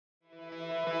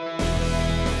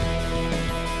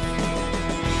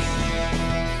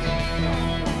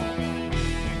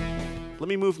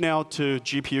me move now to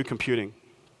GPU computing.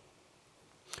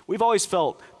 We've always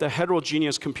felt that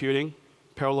heterogeneous computing,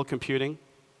 parallel computing,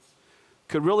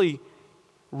 could really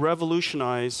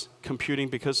revolutionize computing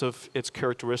because of its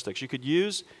characteristics. You could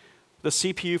use the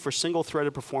CPU for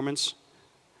single-threaded performance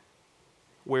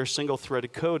where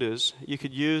single-threaded code is. You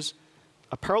could use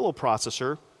a parallel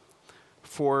processor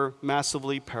for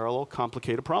massively parallel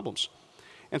complicated problems.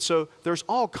 And so there's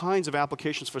all kinds of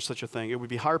applications for such a thing. It would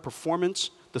be higher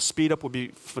performance, the speed up would be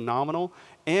phenomenal,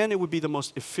 and it would be the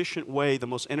most efficient way, the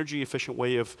most energy efficient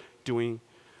way of doing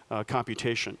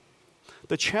computation.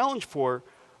 The challenge for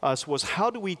us was how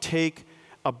do we take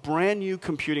a brand new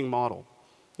computing model?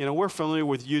 You know, we're familiar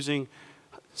with using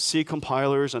C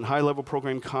compilers and high-level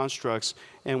programming constructs,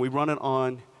 and we run it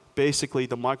on basically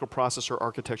the microprocessor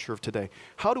architecture of today.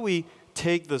 How do we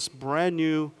take this brand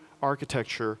new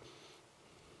architecture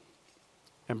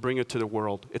and bring it to the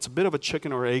world? It's a bit of a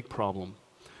chicken or egg problem.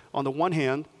 On the one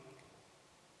hand,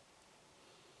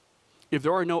 if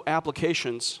there are no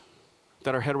applications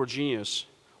that are heterogeneous,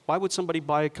 why would somebody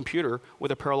buy a computer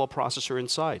with a parallel processor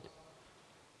inside?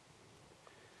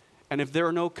 And if there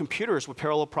are no computers with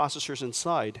parallel processors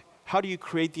inside, how do you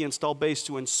create the install base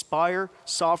to inspire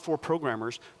software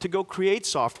programmers to go create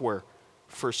software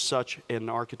for such an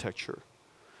architecture?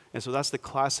 And so that's the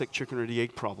classic chicken or the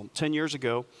egg problem. 10 years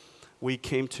ago, we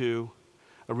came to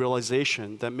a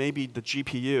realization that maybe the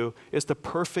GPU is the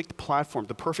perfect platform,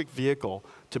 the perfect vehicle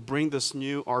to bring this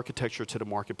new architecture to the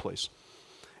marketplace.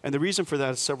 And the reason for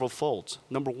that is several folds.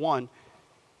 Number one,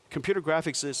 computer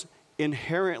graphics is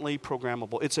inherently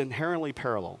programmable. It's inherently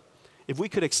parallel. If we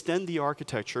could extend the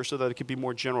architecture so that it could be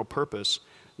more general purpose,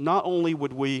 not only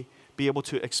would we be able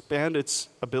to expand its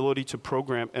ability to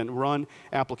program and run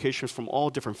applications from all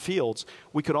different fields,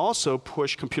 we could also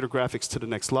push computer graphics to the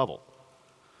next level,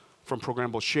 from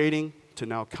programmable shading to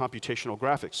now computational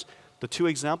graphics. The two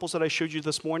examples that I showed you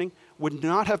this morning would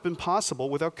not have been possible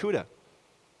without CUDA.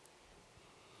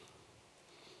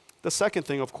 The second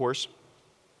thing, of course,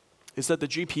 is that the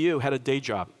GPU had a day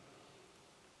job.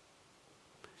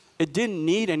 It didn't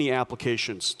need any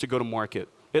applications to go to market.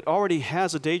 It already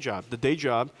has a day job. The day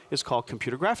job is called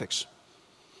computer graphics.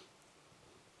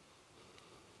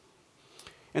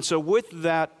 And so with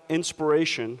that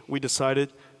inspiration, we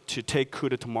decided to take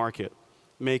CUDA to market,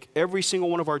 make every single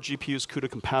one of our GPUs CUDA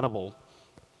compatible,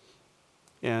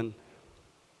 and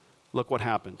look what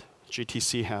happened.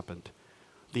 GTC happened.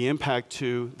 The impact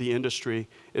to the industry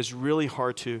is really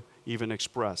hard to even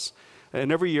express.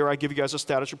 And every year I give you guys a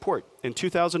status report. In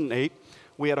 2008,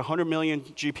 we had 100 million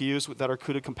GPUs that are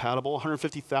CUDA compatible,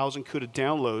 150,000 CUDA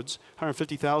downloads.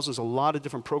 150,000 is a lot of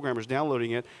different programmers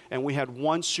downloading it, and we had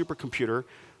one supercomputer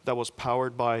that was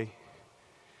powered by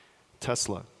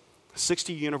Tesla.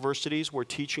 60 universities were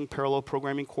teaching parallel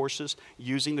programming courses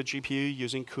using the GPU,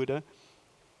 using CUDA,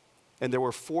 and there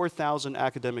were 4,000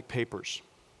 academic papers.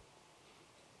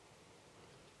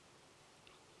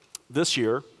 This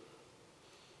year,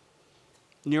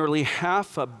 nearly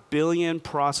 500 million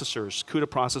processors, CUDA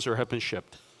processor, have been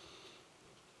shipped.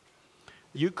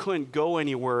 You couldn't go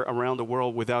anywhere around the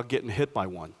world without getting hit by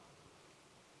one.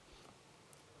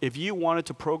 If you wanted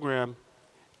to program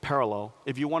parallel,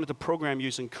 if you wanted to program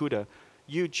using CUDA,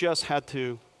 you just had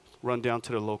to run down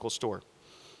to the local store.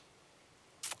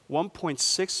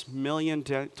 1.6 million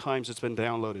times it's been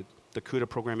downloaded, the CUDA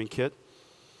programming kit,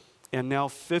 and now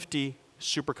 50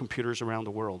 supercomputers around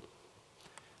the world.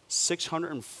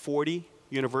 640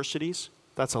 universities.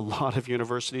 That's a lot of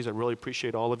universities. I really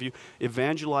appreciate all of you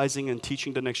evangelizing and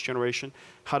teaching the next generation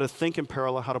how to think in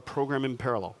parallel, how to program in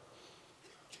parallel.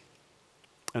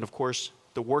 And of course,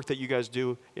 the work that you guys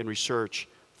do in research,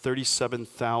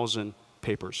 37,000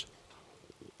 papers.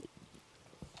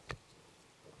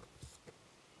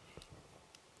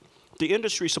 The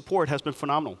industry support has been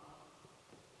phenomenal.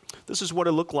 This is what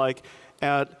it looked like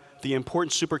at the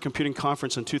important supercomputing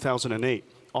conference in 2008.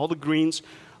 All the greens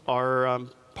are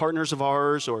partners of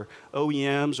ours or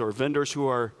OEMs or vendors who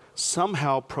are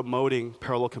somehow promoting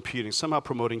parallel computing, somehow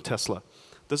promoting Tesla.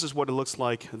 This is what it looks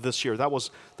like this year.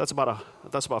 That's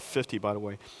about 50, by the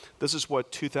way. This is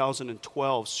what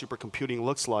 2012 supercomputing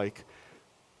looks like,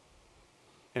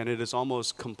 and it is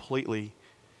almost completely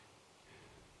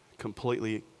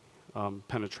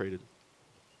penetrated.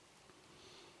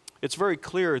 It's very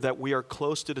clear that we are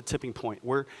close to the tipping point.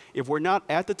 If we're not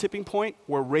at the tipping point,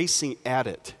 we're racing at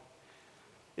it.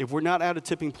 If we're not at a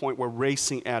tipping point, we're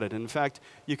racing at it. And in fact,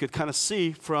 you could kind of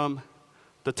see from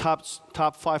the top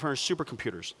 500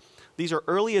 supercomputers. These are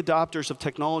early adopters of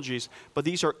technologies, but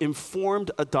these are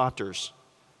informed adopters.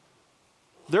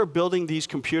 They're building these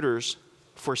computers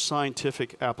for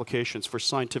scientific applications, for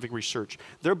scientific research.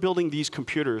 They're building these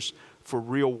computers for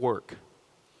real work.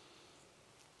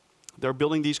 They're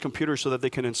building these computers so that they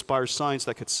can inspire science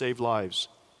that could save lives.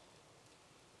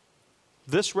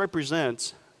 This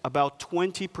represents about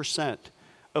 20%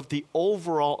 of the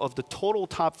total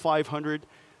top 500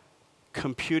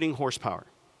 computing horsepower.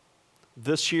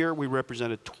 This year, we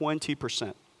represented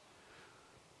 20%.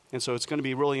 And so it's going to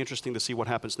be really interesting to see what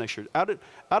happens next year. Out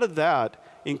of that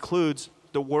includes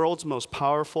the world's most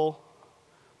powerful,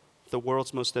 the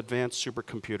world's most advanced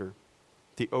supercomputer,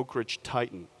 the Oak Ridge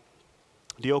Titan.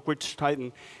 The Oak Ridge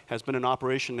Titan has been in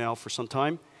operation now for some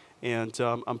time, and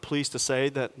I'm pleased to say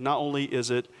that not only is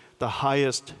it the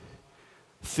highest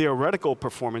theoretical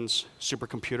performance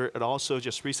supercomputer, it also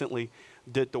just recently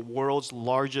did the world's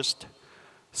largest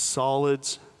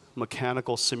solids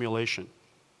mechanical simulation.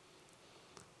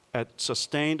 At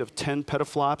sustained of 10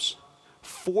 petaflops,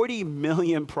 40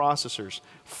 million processors,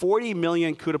 40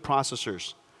 million CUDA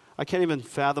processors. I can't even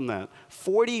fathom that.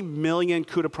 40 million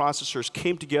CUDA processors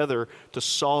came together to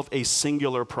solve a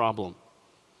singular problem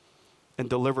and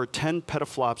deliver 10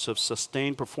 petaflops of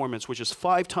sustained performance, which is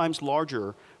 5 times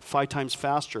larger, 5 times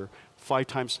faster, 5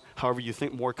 times, however you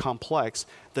think, more complex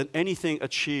than anything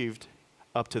achieved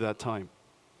up to that time.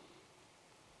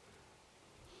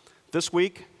 This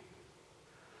week,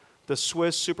 the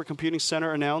Swiss Supercomputing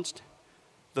Center announced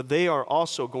that they are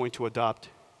also going to adopt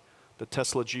the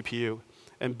Tesla GPU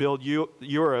and build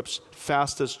Europe's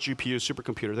fastest GPU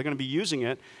supercomputer. They're going to be using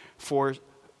it for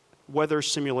weather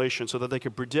simulation so that they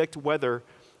can predict weather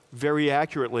very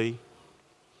accurately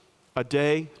a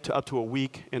day to up to a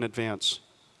week in advance,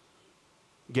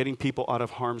 getting people out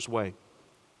of harm's way.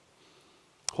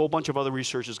 A whole bunch of other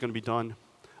research is going to be done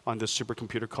on this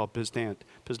supercomputer called Pizdant.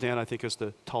 Pizdant, I think, is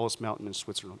the tallest mountain in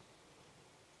Switzerland.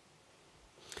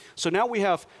 So now we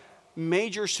have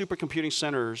major supercomputing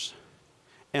centers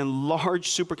and large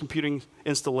supercomputing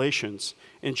installations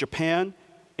in Japan,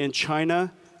 in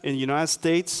China, in the United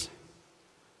States,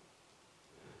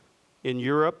 in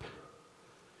Europe,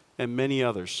 and many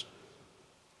others.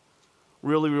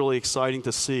 Really, really exciting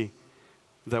to see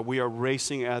that we are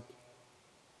racing at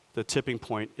the tipping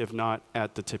point, if not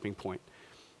at the tipping point.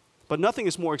 But nothing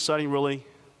is more exciting, really,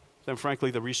 than,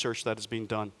 frankly, the research that is being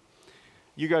done.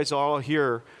 You guys are all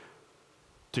here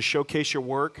to showcase your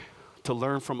work, to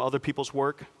learn from other people's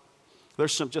work.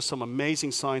 There's just some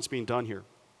amazing science being done here.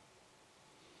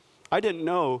 I didn't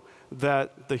know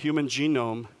that the human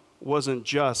genome wasn't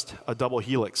just a double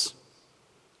helix.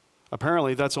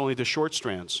 Apparently, that's only the short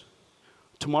strands.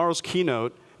 Tomorrow's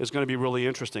keynote is going to be really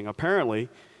interesting. Apparently,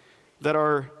 that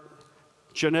our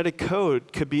genetic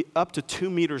code could be up to 2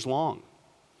 meters long.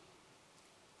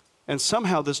 And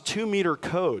somehow this 2-meter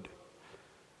code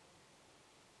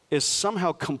is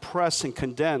somehow compressed and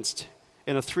condensed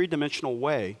in a 3-dimensional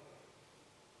way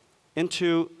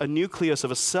into a nucleus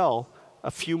of a cell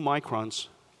a few microns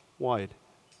wide.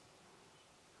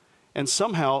 And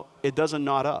somehow it doesn't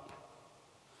knot up.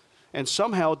 And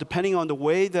somehow, depending on the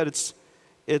way that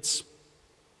it's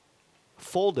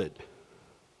folded,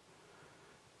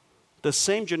 the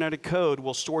same genetic code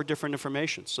will store different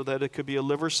information so that it could be a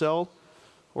liver cell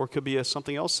or it could be a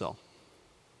something else cell.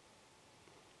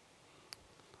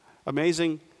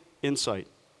 Amazing insight.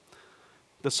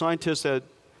 The scientists at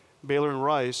Baylor and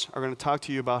Rice are going to talk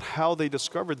to you about how they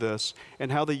discovered this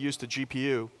and how they used the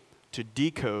GPU to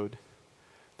decode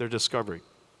their discovery.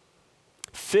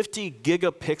 50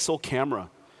 gigapixel camera.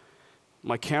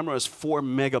 My camera is 4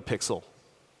 megapixel.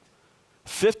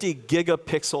 50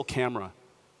 gigapixel camera.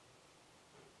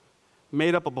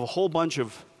 Made up of a whole bunch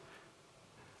of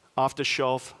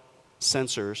off-the-shelf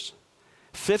sensors.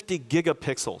 50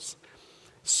 gigapixels.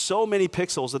 So many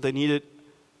pixels that they needed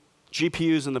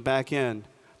GPUs in the back end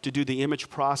to do the image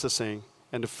processing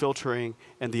and the filtering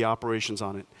and the operations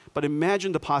on it. But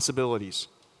imagine the possibilities.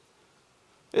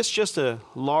 It's just a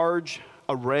large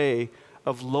array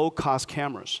of low-cost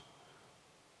cameras.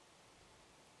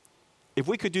 If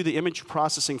we could do the image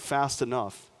processing fast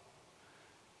enough,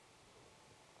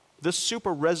 this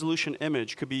super resolution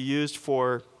image could be used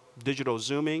for digital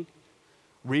zooming,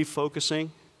 refocusing.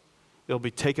 It'll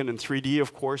be taken in 3D,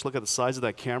 of course. Look at the size of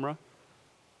that camera.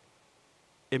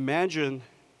 Imagine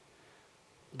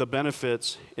the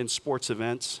benefits in sports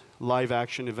events, live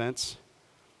action events.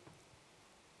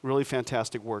 Really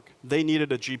fantastic work. They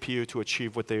needed a GPU to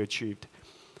achieve what they achieved.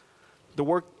 The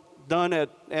work done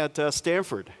at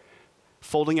Stanford,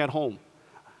 folding at home,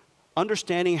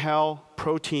 understanding how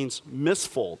proteins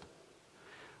misfold.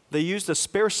 They used the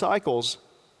spare cycles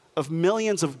of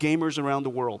millions of gamers around the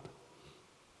world.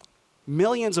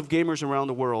 Millions of gamers around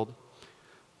the world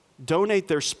donate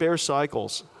their spare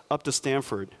cycles up to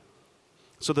Stanford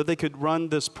so that they could run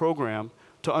this program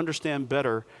to understand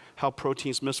better how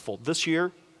proteins misfold. This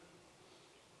year,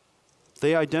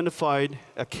 they identified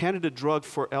a candidate drug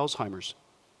for Alzheimer's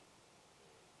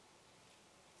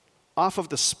off of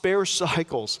the spare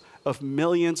cycles of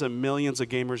millions and millions of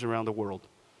gamers around the world.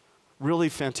 Really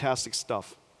fantastic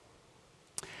stuff.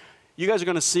 You guys are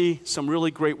going to see some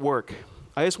really great work.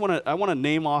 I want to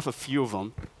name off a few of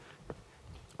them.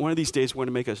 One of these days, we're going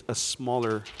to make a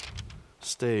smaller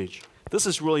stage. This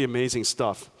is really amazing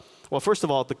stuff. Well, first of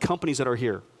all, the companies that are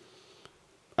here.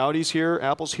 Audi's here,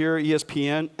 Apple's here,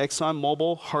 ESPN,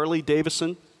 ExxonMobil,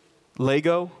 Harley-Davidson,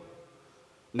 Lego,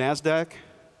 NASDAQ,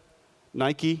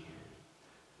 Nike,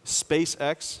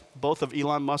 SpaceX. Both of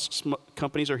Elon Musk's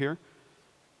companies are here.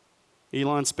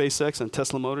 Elon, SpaceX, and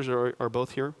Tesla Motors are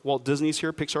both here. Walt Disney's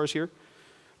here, Pixar's here.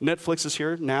 Netflix is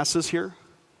here, NASA's here.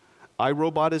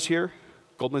 iRobot is here.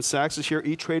 Goldman Sachs is here,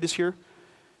 E-Trade is here.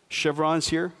 Chevron's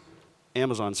here.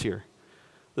 Amazon's here.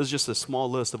 This is just a small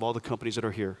list of all the companies that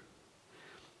are here.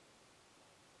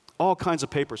 All kinds of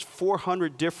papers,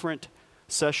 400 different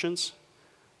sessions.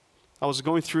 I was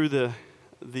going through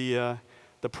the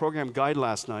program guide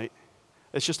last night.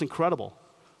 It's just incredible.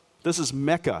 This is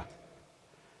Mecca.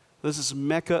 This is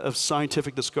Mecca of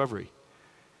scientific discovery.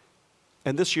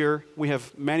 And this year, we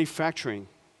have manufacturing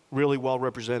really well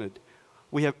represented.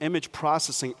 We have image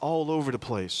processing all over the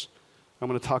place. I'm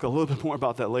going to talk a little bit more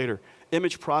about that later.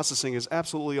 Image processing is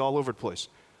absolutely all over the place.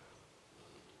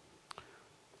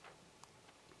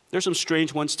 There's some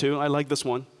strange ones too. I like this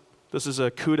one. This is a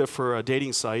CUDA for a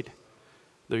dating site.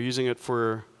 They're using it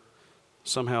for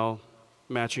somehow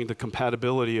matching the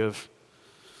compatibility of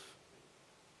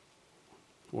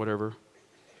whatever.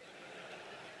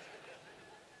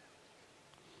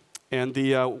 And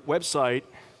the website,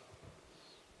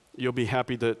 you'll be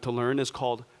happy to learn, is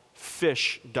called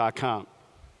fish.com.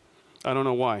 I don't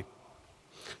know why.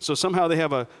 So somehow they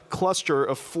have a cluster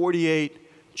of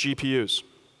 48 GPUs.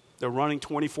 They're running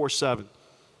 24/7,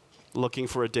 looking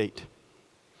for a date.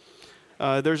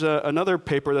 There's another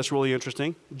paper that's really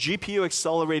interesting, GPU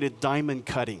accelerated diamond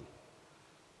cutting.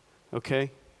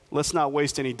 Okay, let's not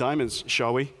waste any diamonds,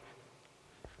 shall we?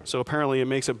 So apparently it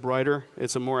makes it brighter,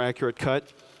 it's a more accurate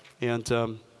cut,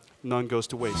 and none goes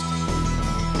to waste.